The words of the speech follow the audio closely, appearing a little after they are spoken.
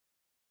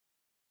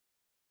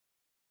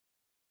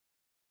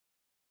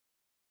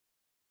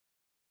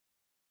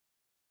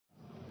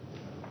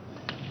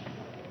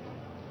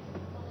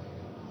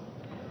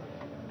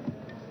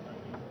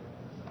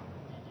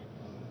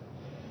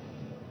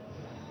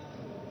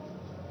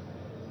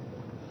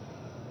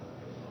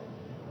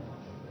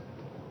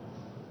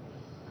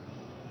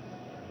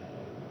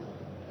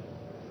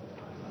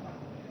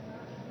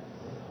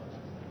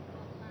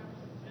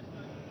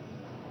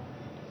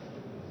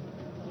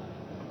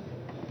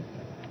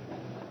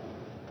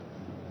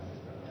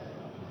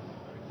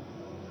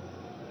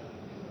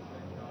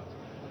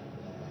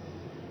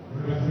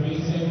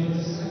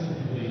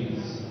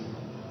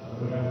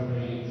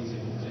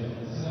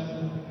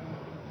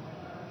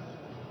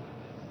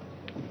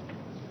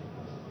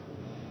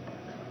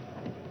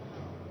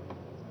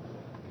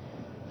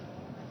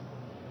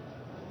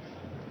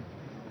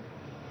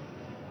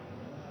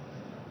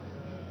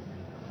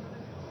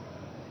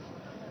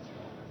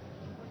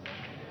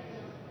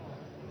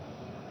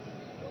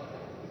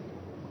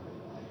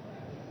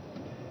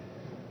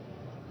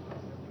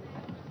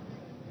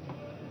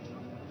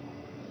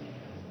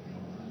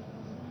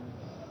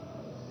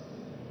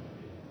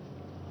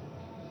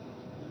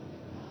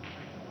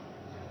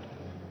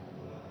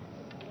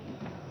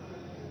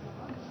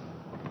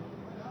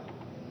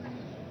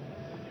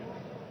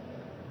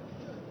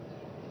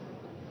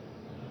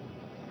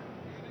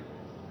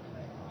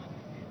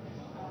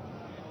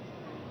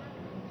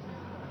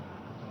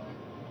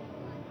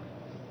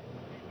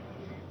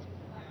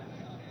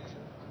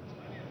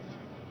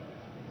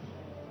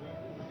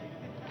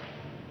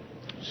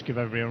Just give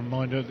everybody a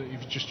reminder that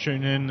if you just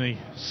tune in, the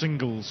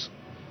singles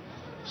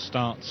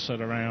starts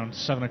at around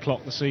 7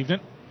 o'clock this evening.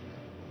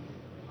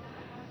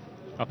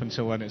 Up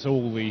until then, it's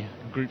all the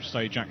group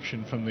stage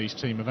action from these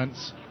team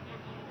events.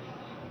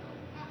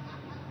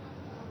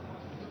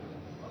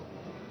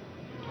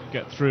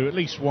 Get through at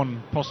least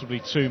one, possibly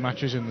two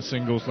matches in the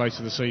singles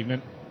later this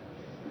evening.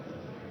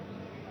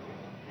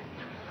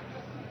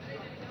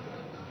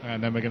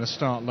 And then we're going to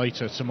start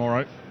later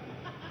tomorrow,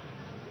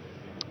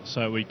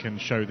 so we can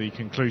show the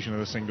conclusion of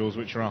the singles,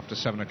 which are after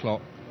 7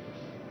 o'clock.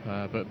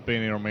 But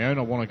being here on my own,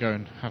 I want to go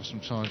and have some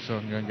time, so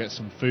I can go and get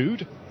some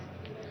food.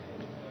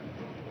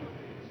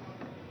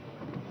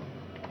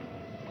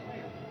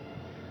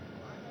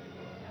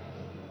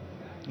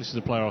 This is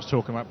the player I was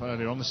talking about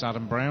earlier on, this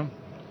Adam Brown,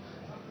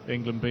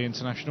 England B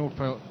international.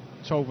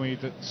 Told me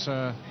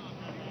that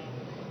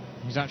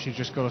he's actually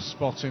just got a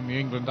spot in the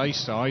England A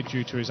side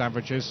due to his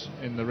averages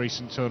in the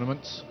recent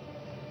tournaments.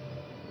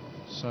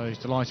 So he's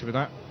delighted with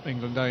that.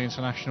 England A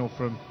international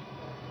from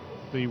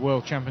the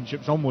World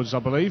Championships onwards, I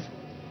believe.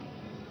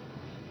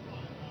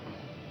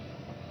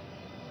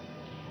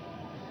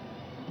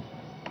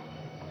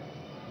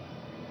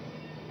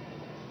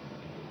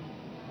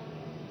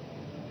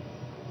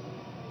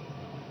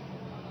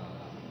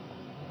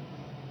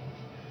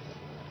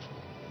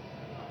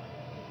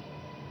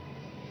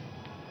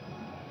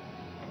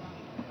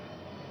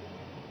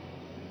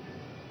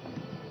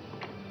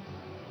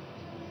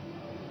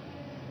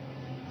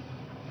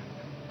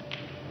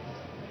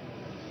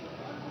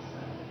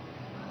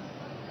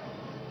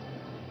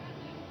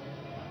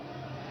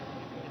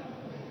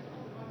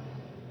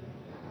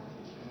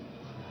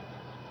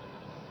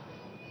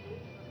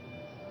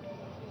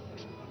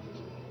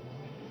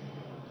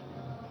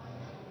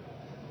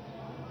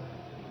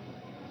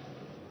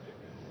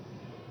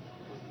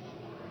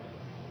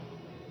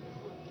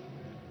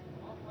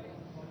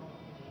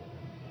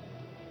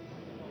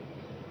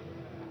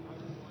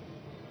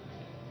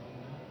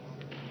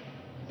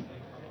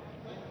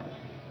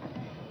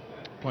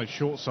 Played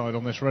short side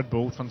on this red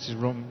ball, fancies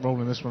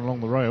rolling this one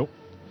along the rail.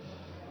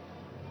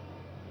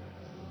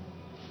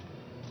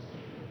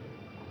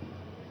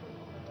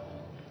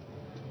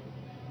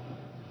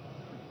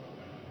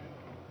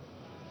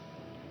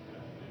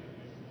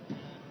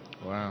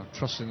 Wow,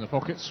 trusting the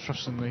pockets,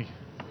 trusting the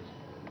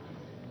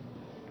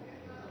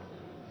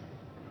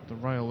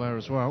rail there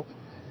as well.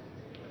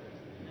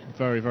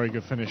 Very, very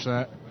good finish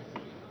there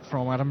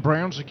from Adam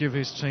Brown to give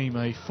his team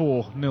a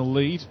 4-0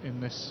 lead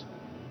in this.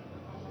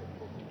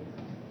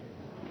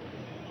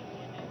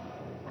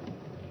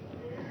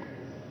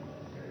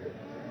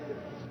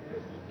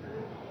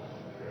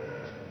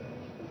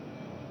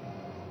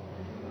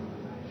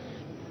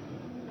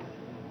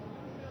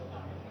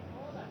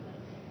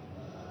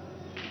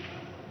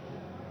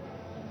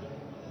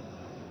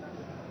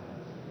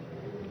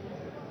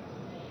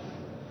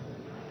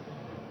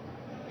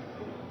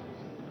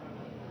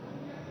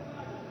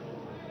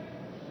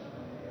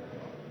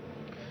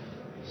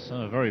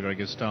 So a very, very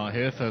good start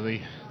here for the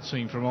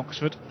team from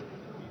Oxford.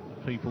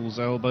 People's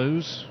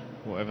Elbows,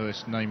 whatever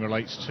this name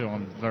relates to,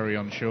 I'm very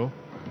unsure.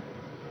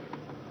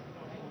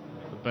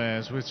 The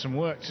Bears with some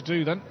work to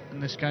do then in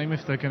this game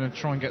if they're going to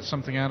try and get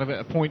something out of it.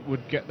 A point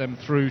would get them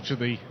through to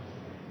the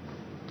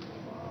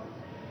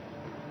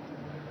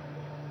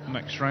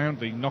next round,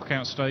 the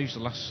knockout stage,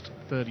 the last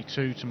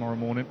 32 tomorrow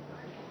morning.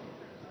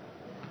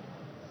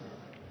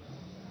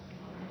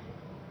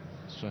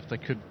 So if they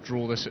could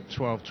draw this at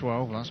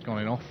 12-12, that's gone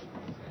in off.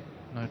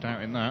 No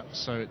doubt in that.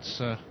 So it's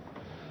the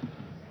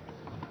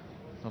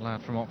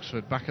lad from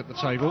Oxford back at the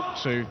table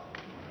to,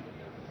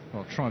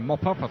 well, try and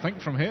mop up, I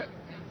think, from here.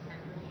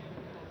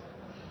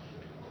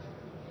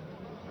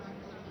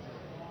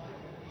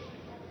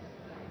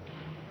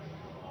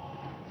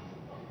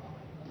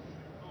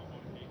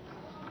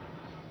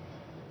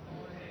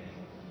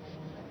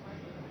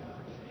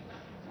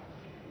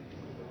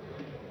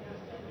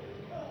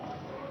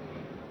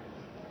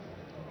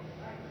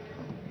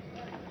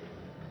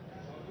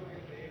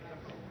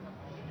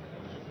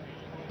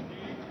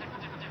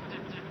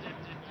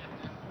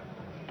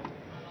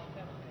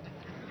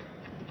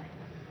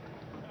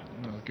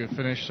 Good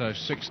finish, so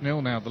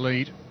 6-0 now the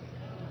lead.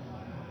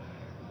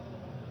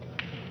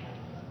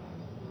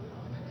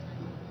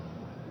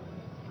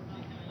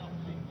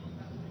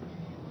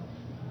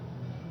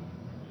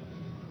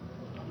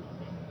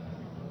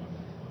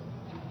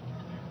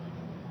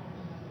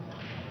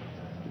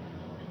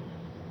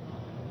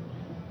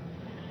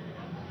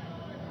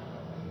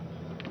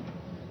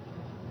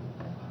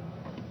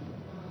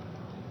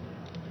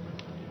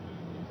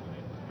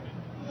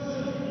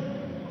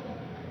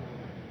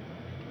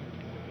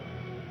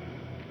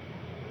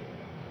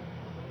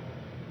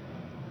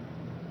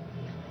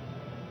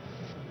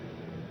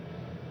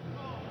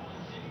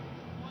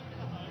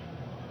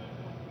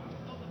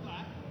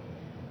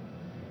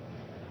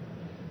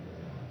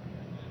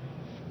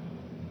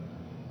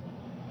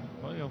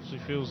 Well, he obviously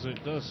feels that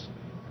it does.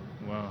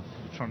 Well,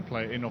 trying to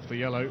play it in off the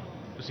yellow.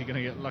 Is he going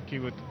to get lucky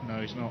with...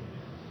 No, he's not.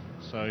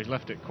 So he's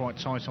left it quite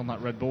tight on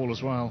that red ball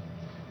as well.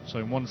 So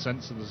in one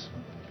sense, there's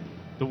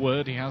the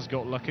word he has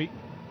got lucky.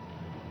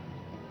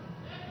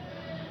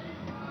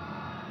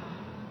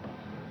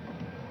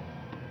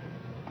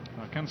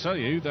 I can tell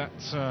you that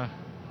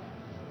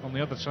on the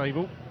other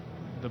table,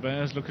 the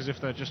Bears look as if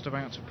they're just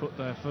about to put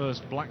their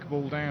first black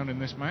ball down in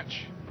this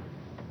match.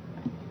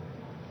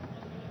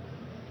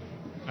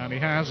 And he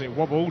has. It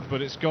wobbled,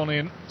 but it's gone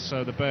in.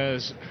 So the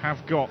Bears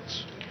have got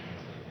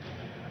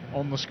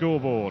on the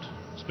scoreboard.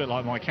 It's a bit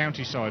like my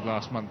county side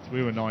last month.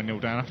 We were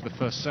 9-0 down after the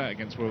first set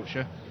against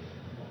Wiltshire.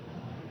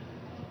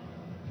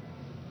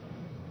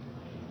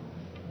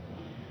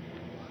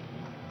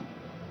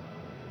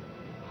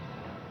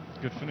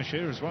 Good finish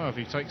here as well. If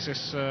he takes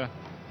this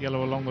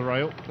yellow along the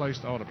rail,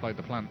 placed. I would have played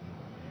the plant.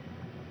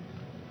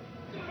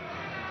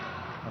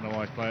 I know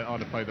I'd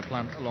have played the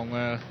plant along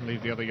there,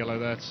 leave the other yellow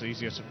there. It's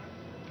easier to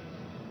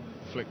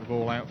flick the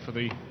ball out for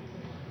the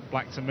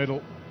black to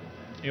middle.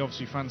 He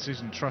obviously fancies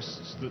and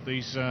trusts that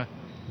these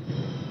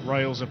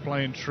rails are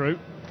playing true.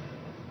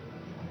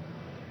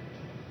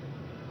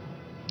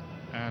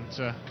 And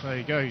there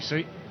you go, you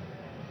see.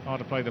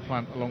 I'd have played the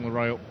plant along the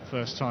rail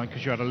first time,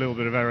 because you had a little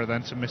bit of error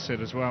then to miss it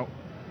as well.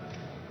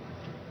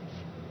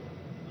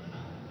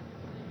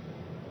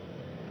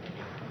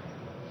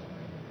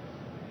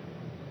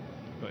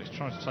 But he's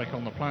trying to take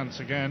on the plant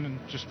again and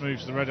just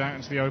moves the red out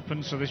into the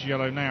open, so this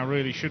yellow now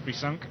really should be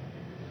sunk.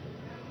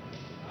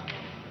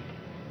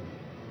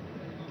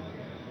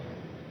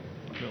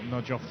 Little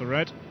nudge off the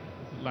red.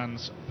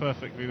 Lands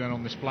perfectly then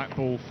on this black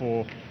ball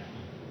for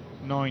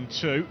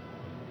 9-2.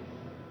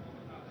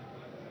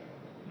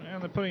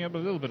 And they're putting up a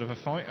little bit of a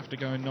fight after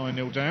going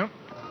 9-0 down.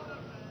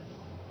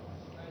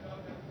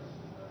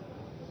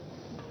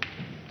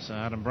 So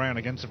Adam Brown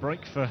again to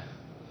break for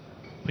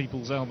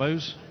People's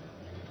Elbows.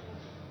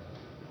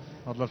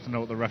 I'd love to know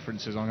what the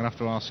reference is. I'm going to have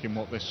to ask him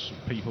what this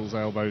People's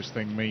Elbows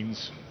thing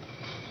means.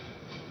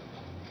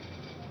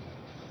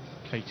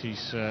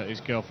 Katie's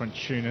his girlfriend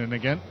tuning in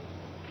again.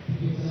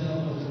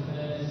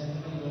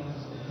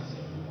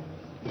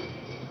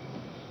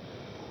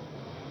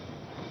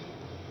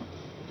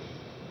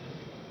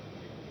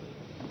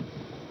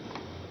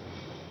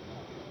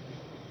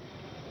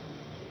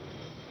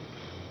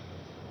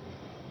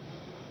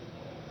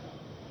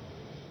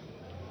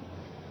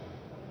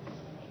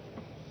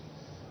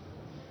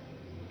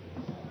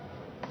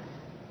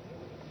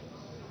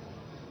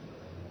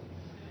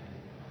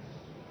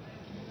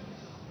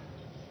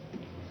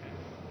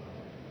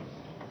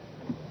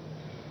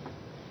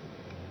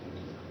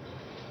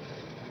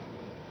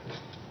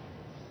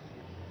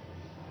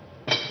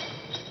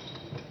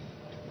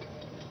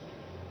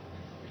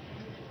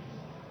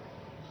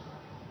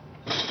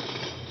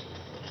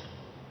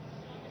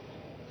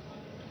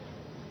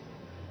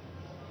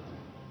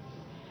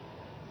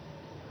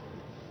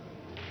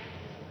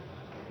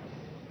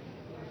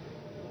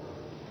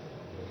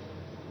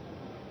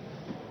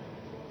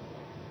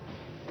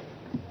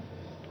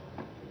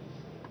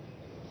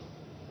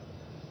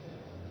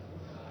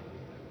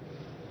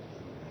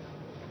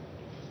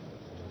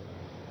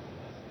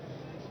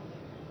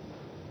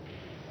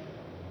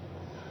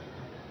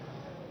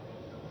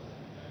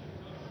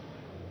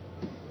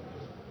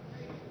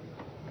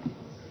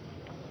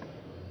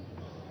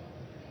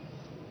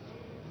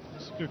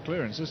 Good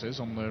clearance this is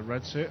on the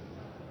Reds here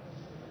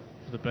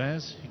for the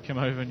Bears. He came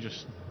over and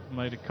just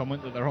made a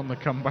comment that they're on the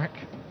comeback,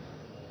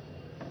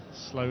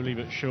 slowly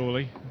but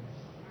surely.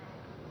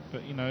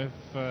 But you know,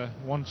 if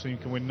one team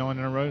can win 9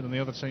 in a row, then the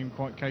other team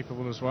quite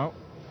capable as well.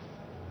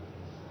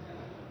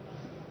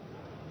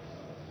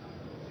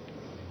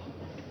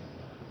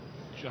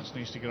 Just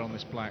needs to get on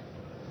this black.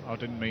 I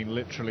didn't mean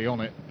literally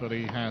on it, but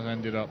he has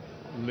ended up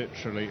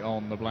literally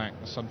on the black.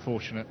 That's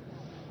unfortunate,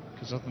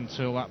 because up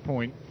until that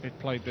point it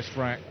played this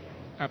rack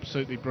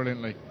absolutely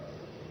brilliantly.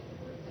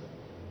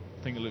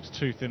 I think it looks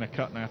too thin a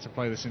cut now to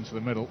play this into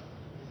the middle.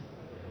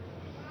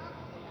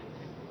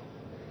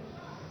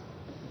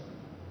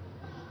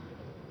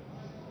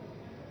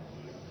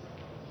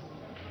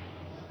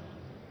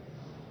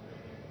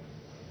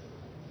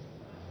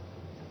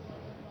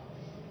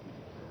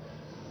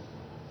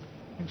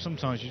 I think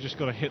sometimes you just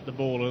got to hit the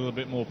ball a little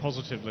bit more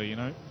positively, you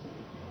know.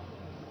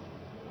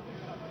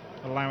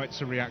 Allow it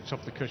to react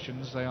off the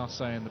cushions. They are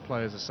saying, the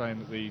players are saying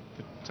that the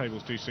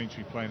tables do seem to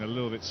be playing a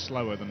little bit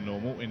slower than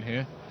normal in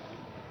here.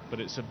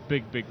 But it's a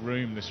big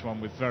room, this one,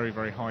 with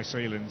very high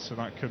ceilings, so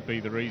that could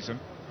be the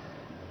reason.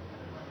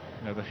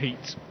 You know, the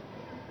heat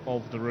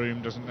of the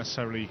room doesn't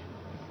necessarily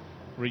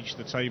reach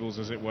the tables,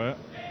 as it were.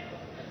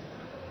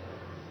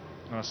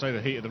 And I say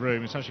the heat of the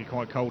room, it's actually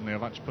quite cold now.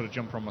 I've actually put a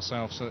jumper on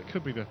myself, so it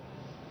could be the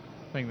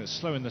thing that's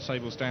slowing the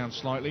tables down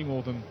slightly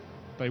more than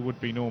they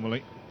would be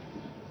normally.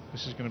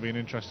 This is going to be an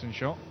interesting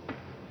shot.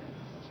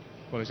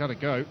 Well, he's had a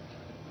go.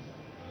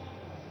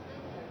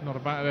 Not a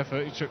bad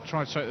effort. He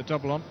tried to take the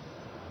double on.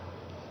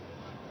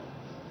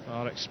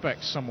 I'd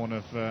expect someone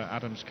of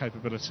Adam's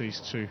capabilities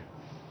to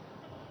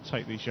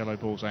take these yellow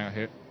balls out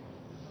here.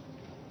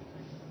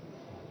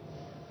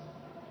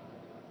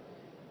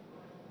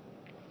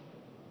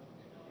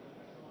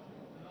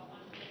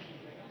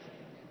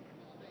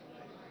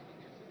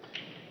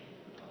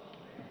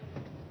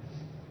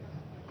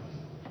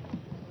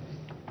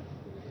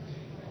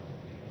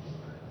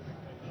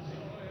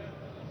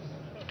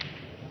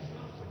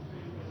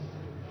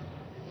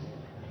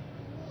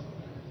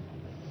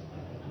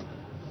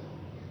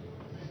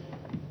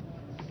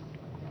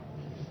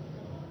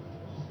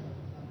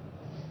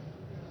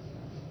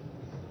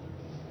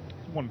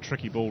 one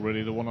tricky ball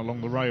really, the one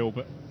along the rail,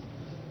 but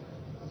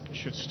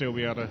should still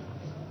be able to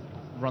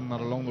run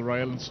that along the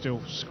rail and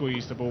still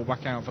squeeze the ball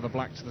back out for the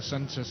black to the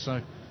centre,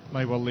 so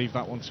may well leave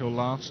that one till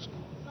last.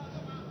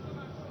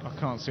 I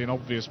can't see an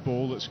obvious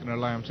ball that's going to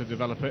allow him to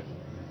develop it.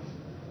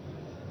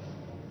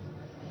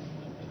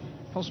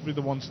 Possibly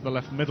the one to the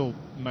left middle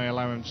may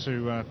allow him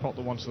to pot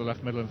the one to the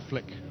left middle and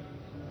flick.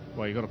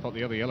 Well, you've got to pot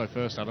the other yellow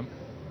first, Adam.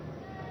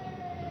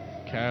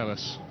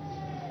 Careless.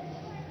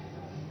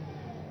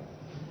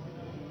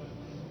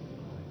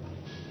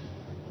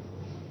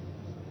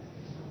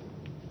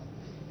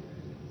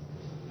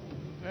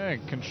 Yeah,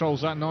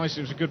 controls that nice.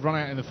 It was a good run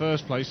out in the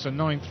first place. So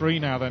 9-3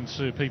 now then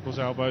to People's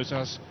Elbows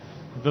as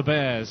the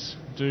Bears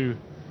do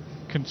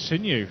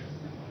continue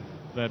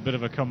their bit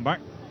of a comeback.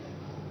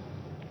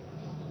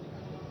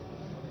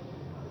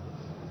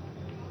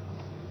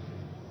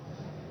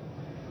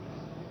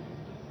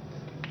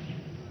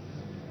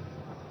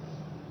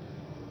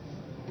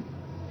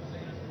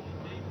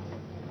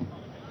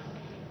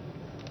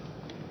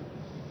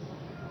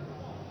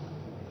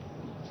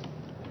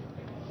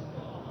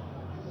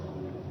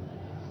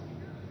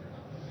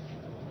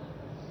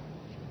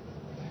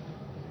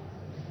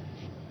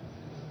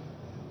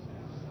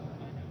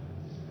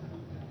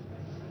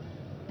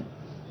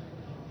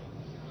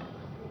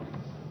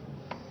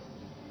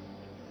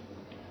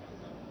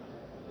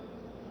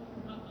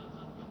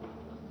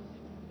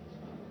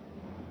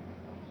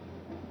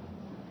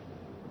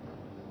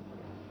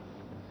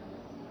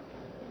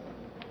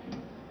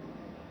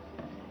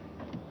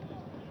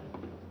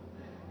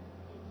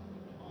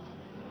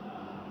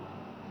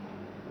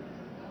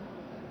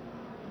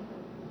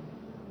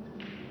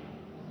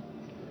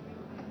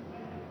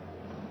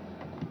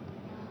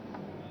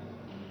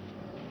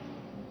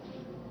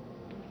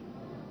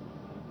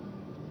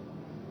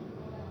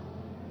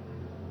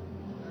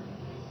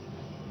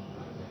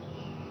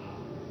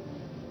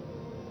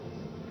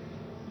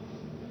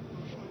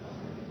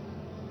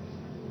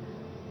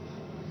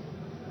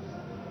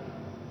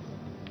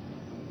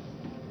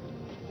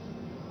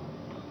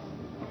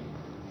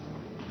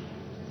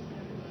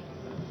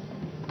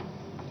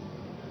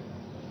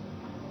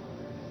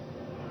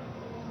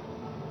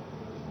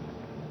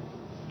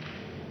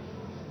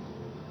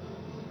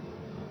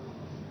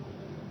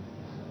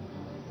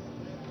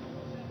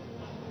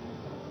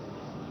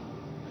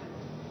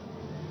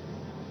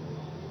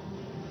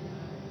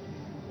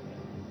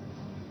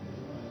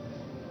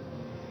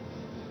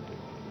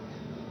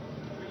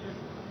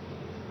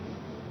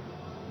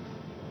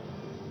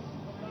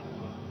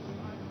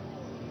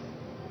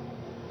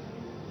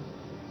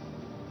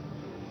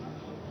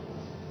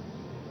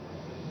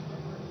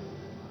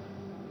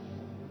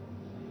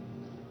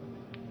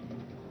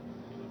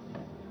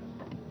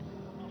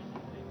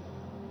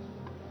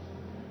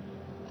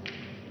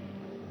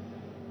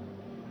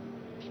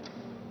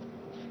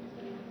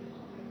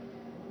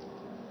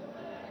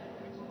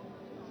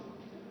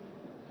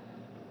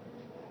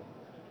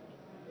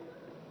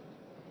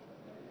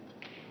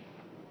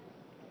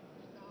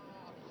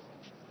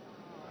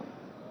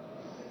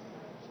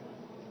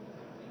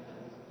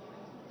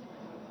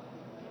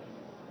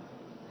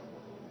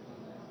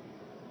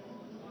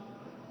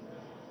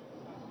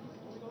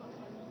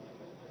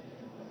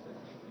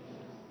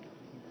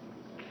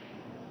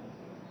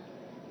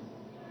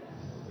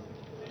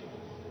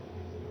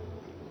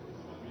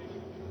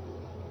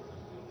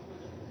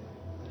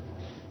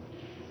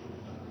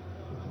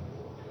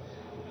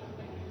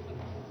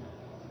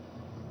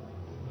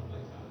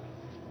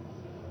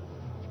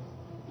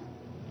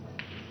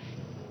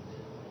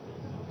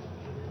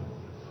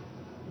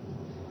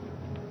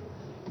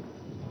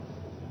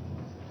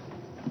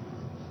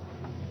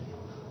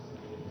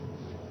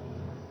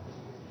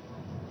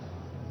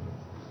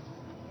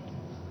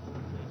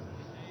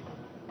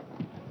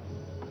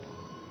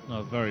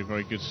 A very,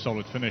 very good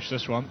solid finish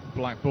this one.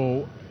 Black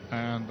ball,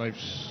 and they've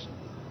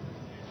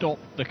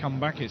stopped the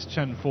comeback. It's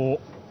 10-4.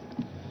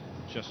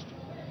 Just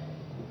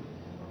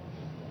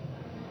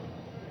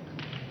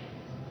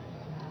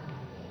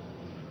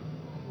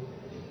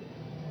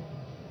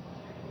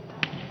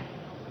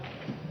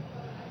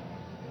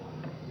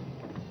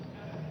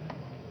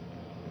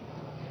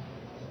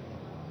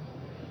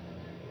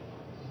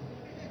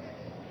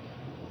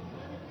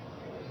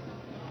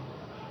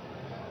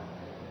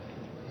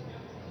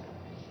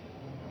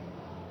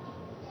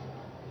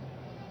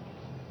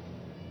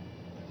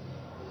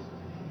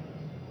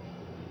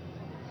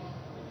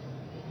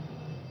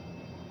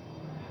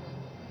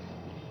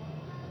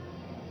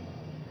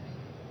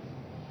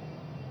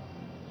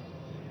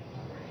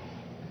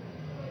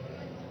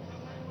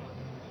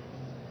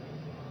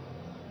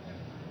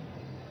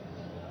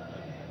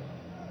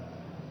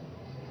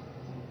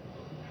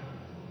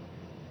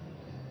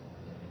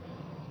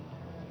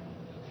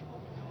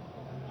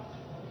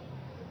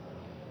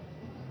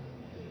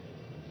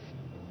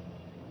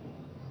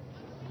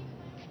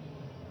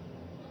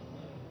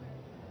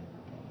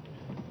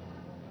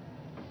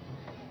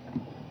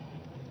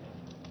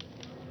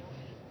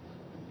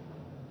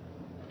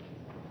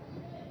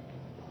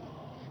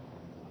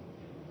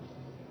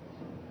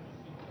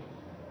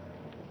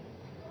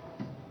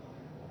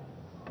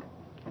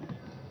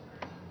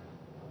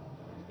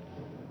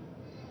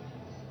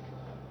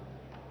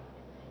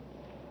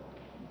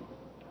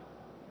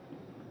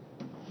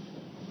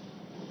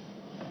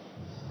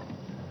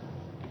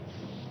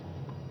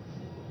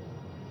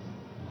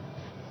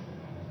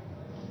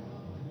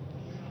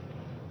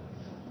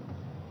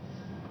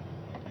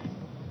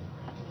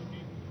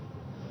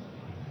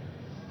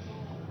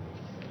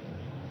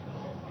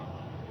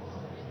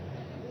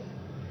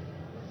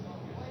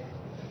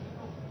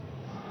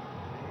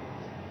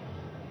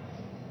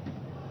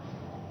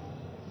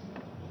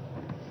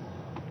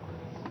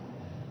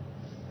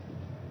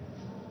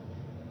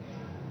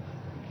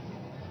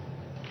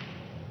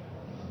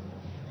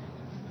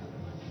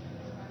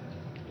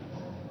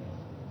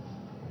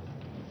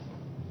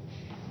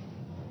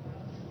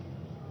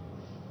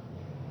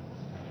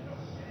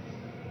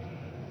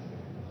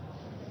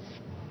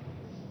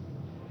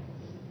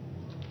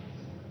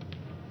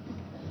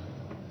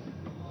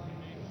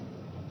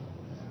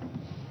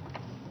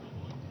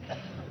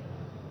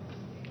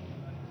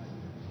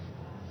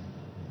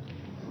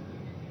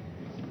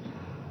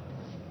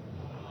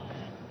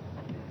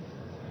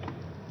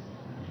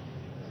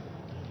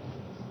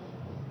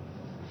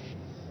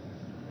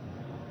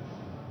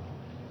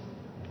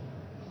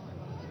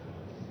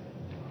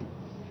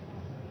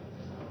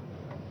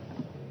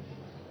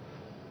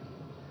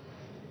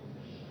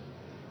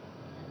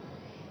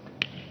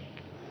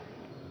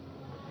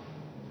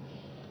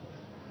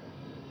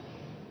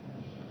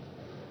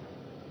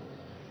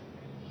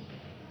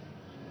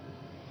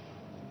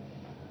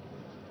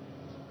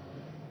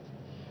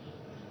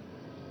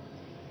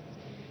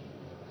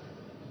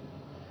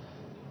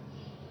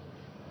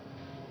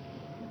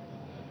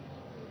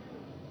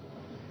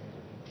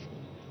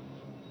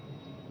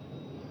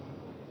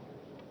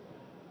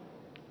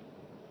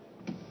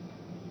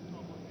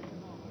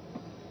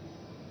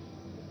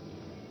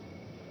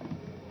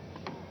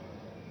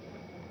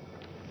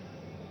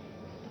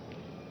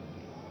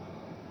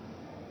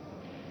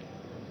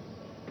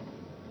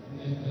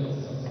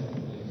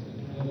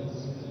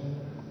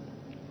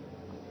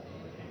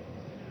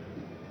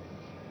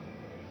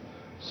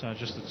So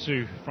just the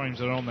 2 frames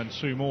that are on, then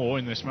 2 more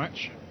in this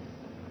match.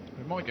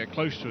 We might get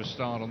close to a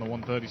start on the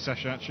 1:30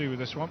 session actually with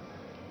this one.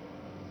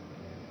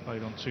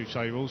 Played on 2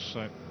 tables, so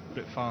a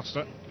bit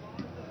faster.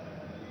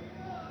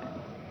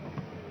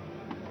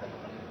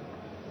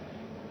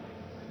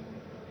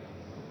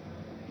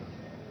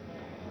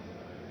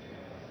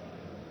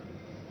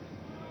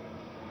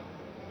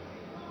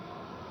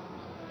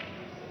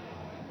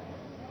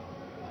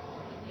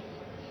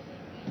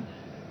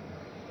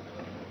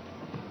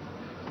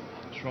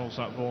 Rolls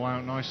that ball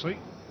out nicely.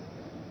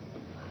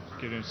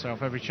 Giving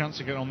himself every chance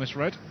to get on this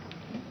red.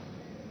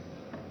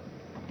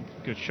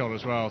 Good shot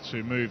as well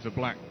to move the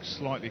black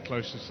slightly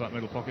closer to that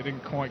middle pocket.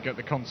 Didn't quite get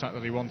the contact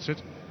that he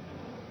wanted.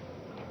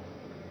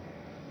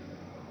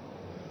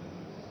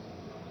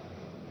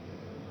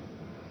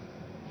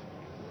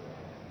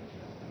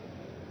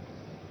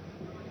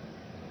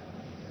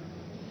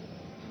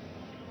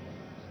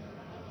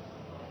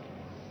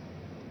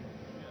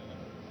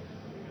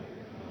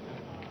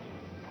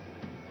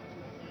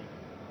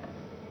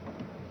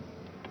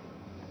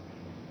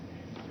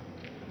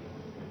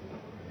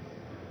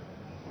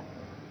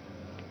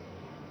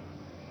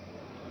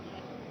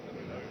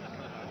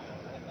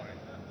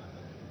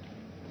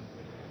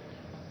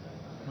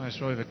 Nice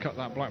way to cut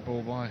that black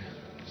ball by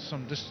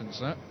some distance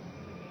there.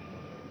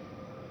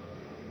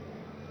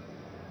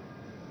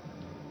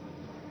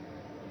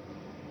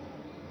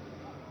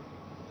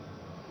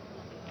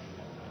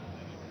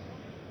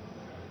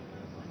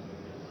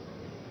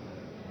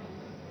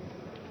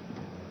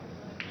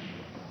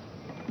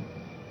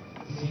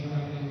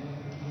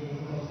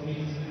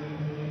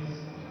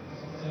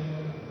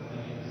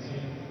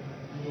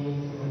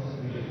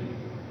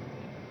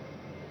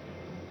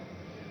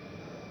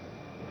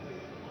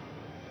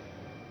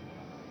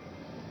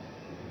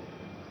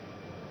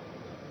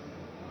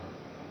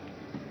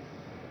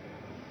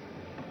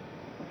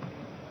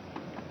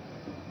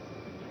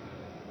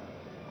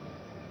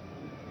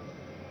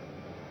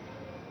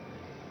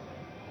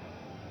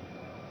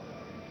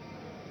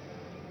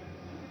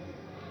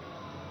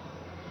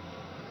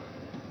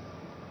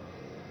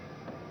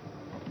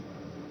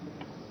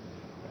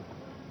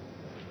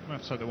 I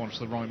have to take the one to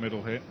the right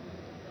middle here.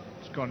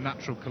 It's got a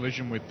natural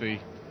collision with the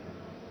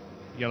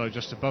yellow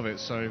just above it,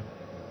 so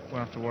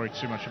won't have to worry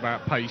too much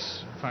about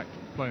pace. In fact,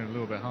 playing a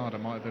little bit harder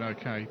might have been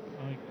okay.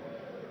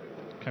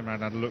 I came around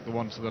and had a look at the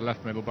one to the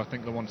left middle, but I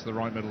think the one to the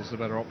right middle is the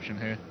better option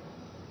here.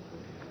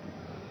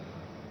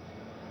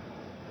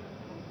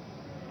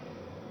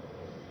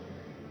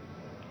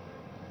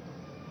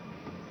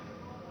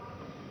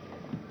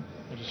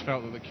 I just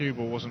felt that the cue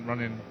ball wasn't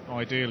running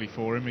ideally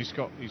for him. He's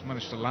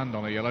managed to land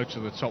on a yellow to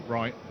the top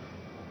right.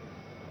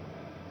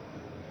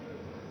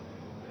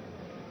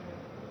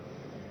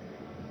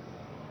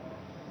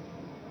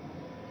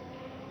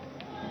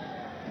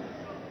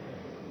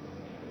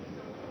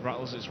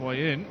 Rattles its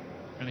way in,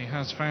 and he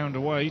has found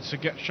a way to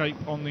get shape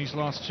on these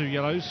last 2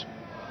 yellows.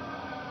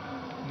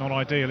 Not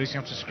ideal, he's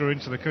going to have to screw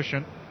into the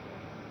cushion.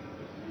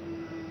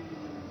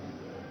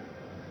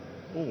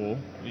 Or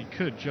he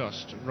could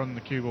just run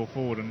the cue ball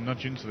forward and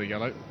nudge into the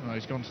yellow. No,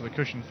 he's gone to the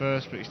cushion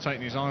first, but he's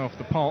taken his eye off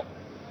the pot.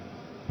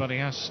 But he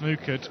has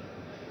snookered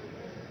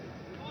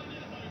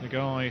the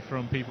guy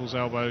from People's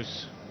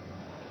Elbows.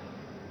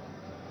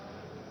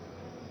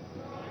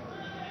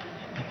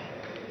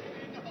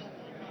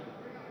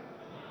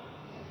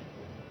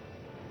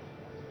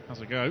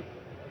 How's it go?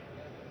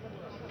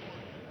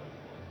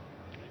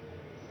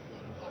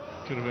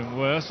 Could have been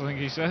worse, I think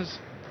he says.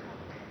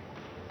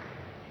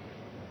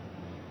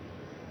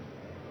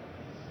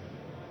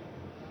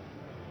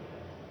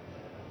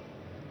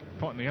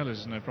 Potting the yellows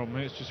is no problem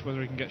here, it's just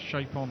whether he can get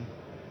shape on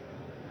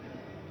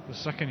the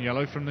second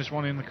yellow from this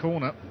one in the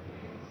corner.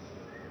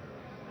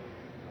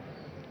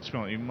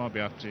 You might be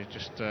able to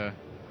just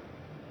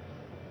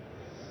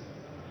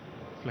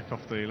flick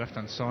off the left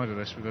hand side of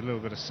this with a little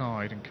bit of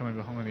side and come in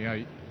behind the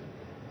 8.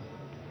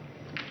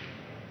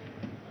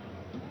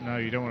 No,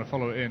 you don't want to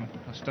follow it in.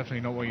 That's definitely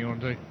not what you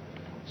want to do,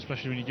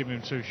 especially when you give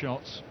him 2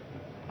 shots.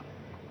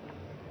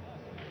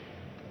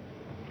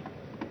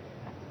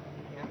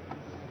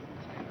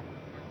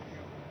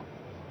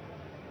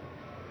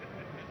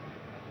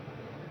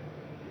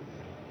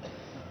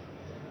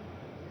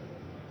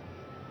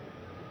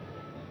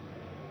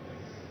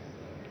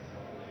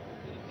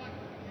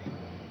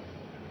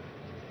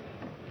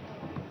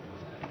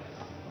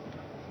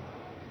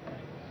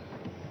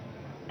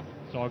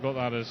 So I've got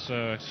that as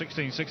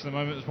 16-6 at the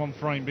moment. There's 1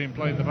 frame being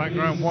played in the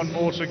background. 1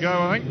 more to go,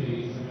 I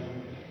think.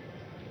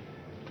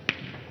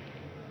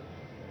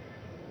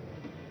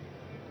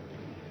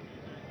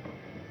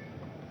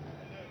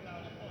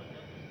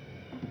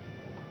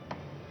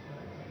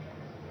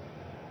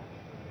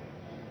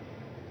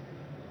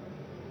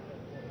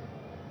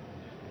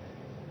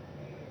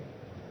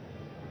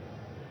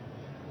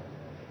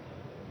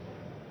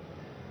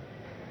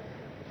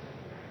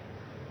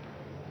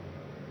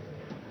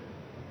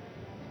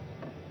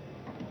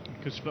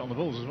 Good split on the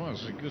balls as well.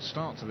 It's a good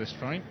start to this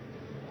frame.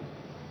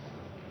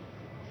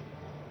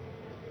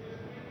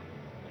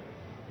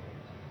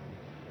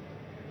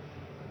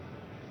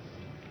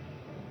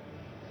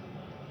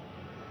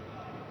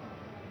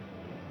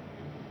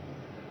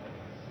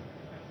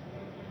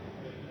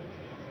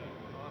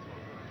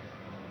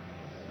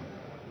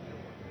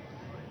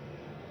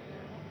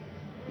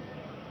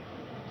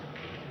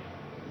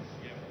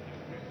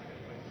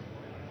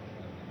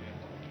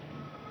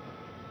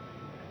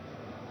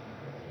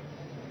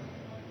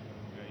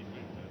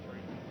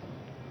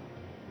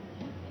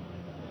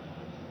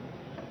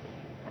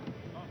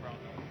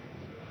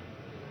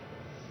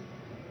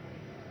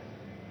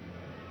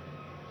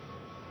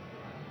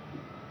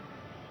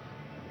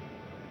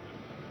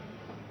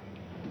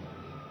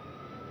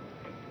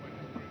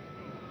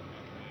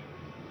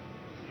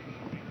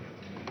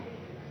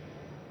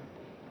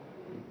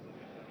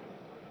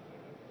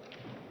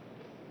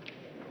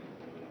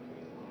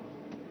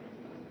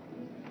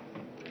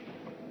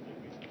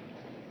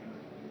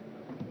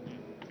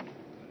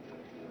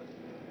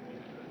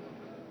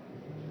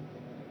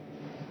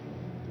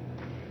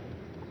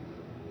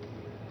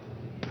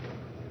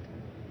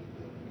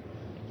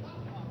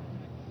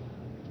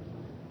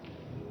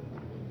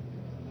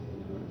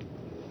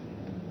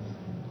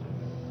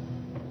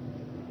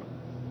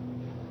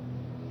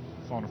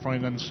 On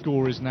frame then,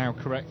 score is now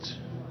correct.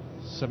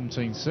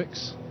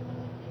 17-6.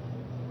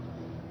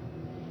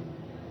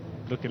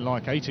 Looking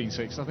like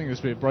 18-6. I think there's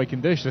a bit of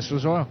breaking dish this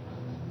as well.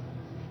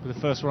 The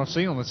first one I've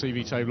seen on the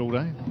TV table all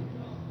day.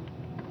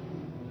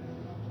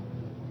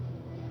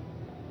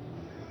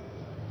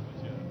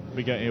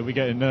 We're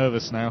getting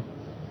nervous now.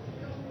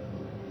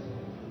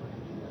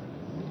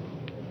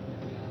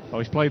 Oh,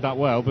 he's played that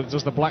well, but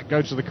does the black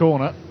go to the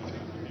corner?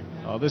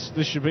 Oh, this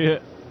should be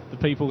it. The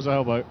people's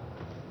elbow.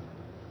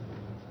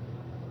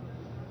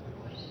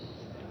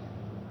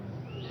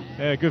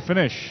 Yeah, good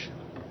finish.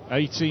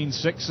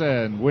 18-6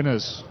 then,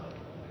 winners.